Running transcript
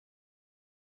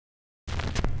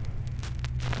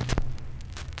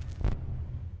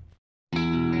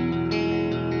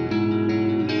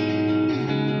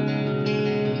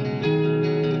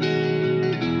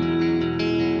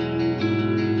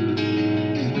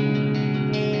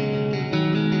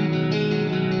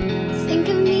Think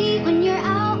of me when you're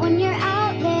out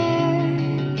there.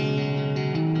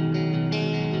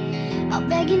 I'll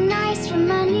beg you nice for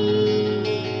my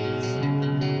knees.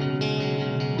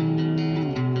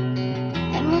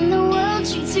 And when the world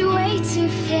treats you way too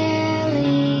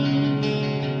fairly,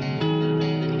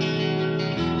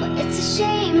 well, it's a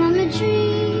shame I'm a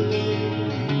dream.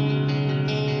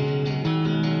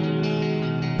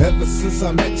 Ever since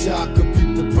I met you, I could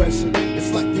beat the pressure.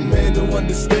 It's like your man don't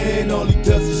understand, all he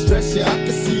does is stress you. I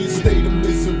can see your state of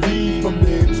misery from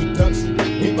the introduction.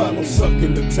 Ain't about no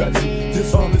sucking to touch you,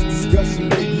 just honest discussion.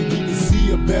 Maybe we can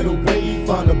see a better way,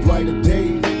 find a brighter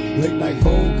day. Late night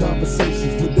phone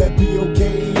conversations, would that be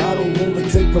okay? I don't wanna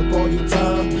take up all your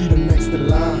time, be the next in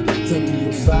line. Tell me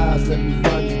your size, let me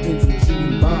find you things that you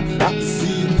in mind. I can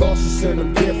see you cautious and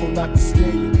I'm careful not to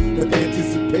scare you. The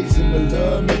anticipation of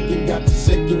love making got you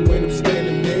shaking when I'm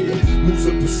standing there. Moves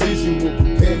of precision will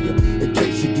prepare you in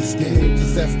case you get scared.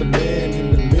 Just ask the man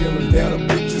in the mirror. Now the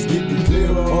picture's getting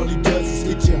clearer. All he does is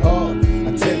hit you hard.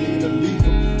 I tell you to leave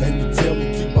him, and you tell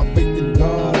me keep my faith in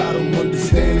God. I don't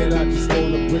understand it. I just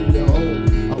wanna bring you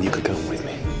home. You could come with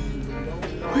me.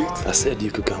 What? I said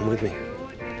you could come with me.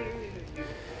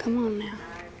 Come on now.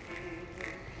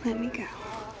 Let me go.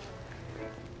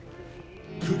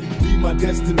 Could it be my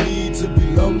destiny to be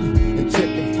lonely and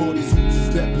checking for these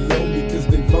hoochies that be on me cause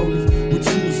they phony? With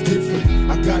you is different,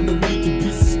 I got no need to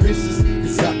be suspicious,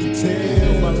 cause I can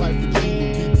tell my life with you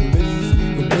will be delicious.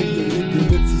 The way you lick your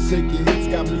lips and shake your hips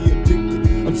got me addicted.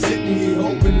 I'm sitting here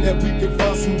hoping that we can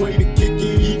find some way to kick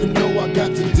it. Even though I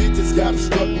got your digits, gotta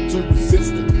struggle to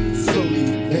resist it. Slowly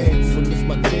advance, when it's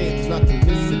my chance not to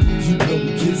miss it. You know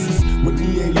me kisses, when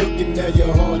he ain't looking, now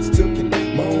your heart's tooken.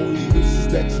 My only wish is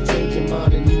that you change your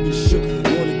mind and even shook.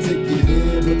 Wanna take you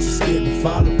there, but you're scared to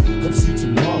follow. Come see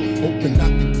tomorrow, hoping I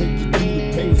can take you through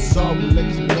the pain and sorrow.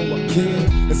 Let you know I care,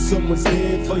 and someone's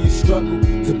there for your struggle.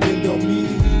 Depend on me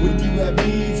when you have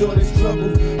needs or there's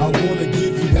trouble. I wanna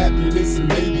give you happiness and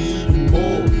maybe even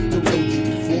more. I told you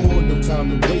before, no time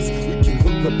to waste. We can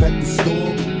hook up at the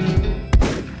store.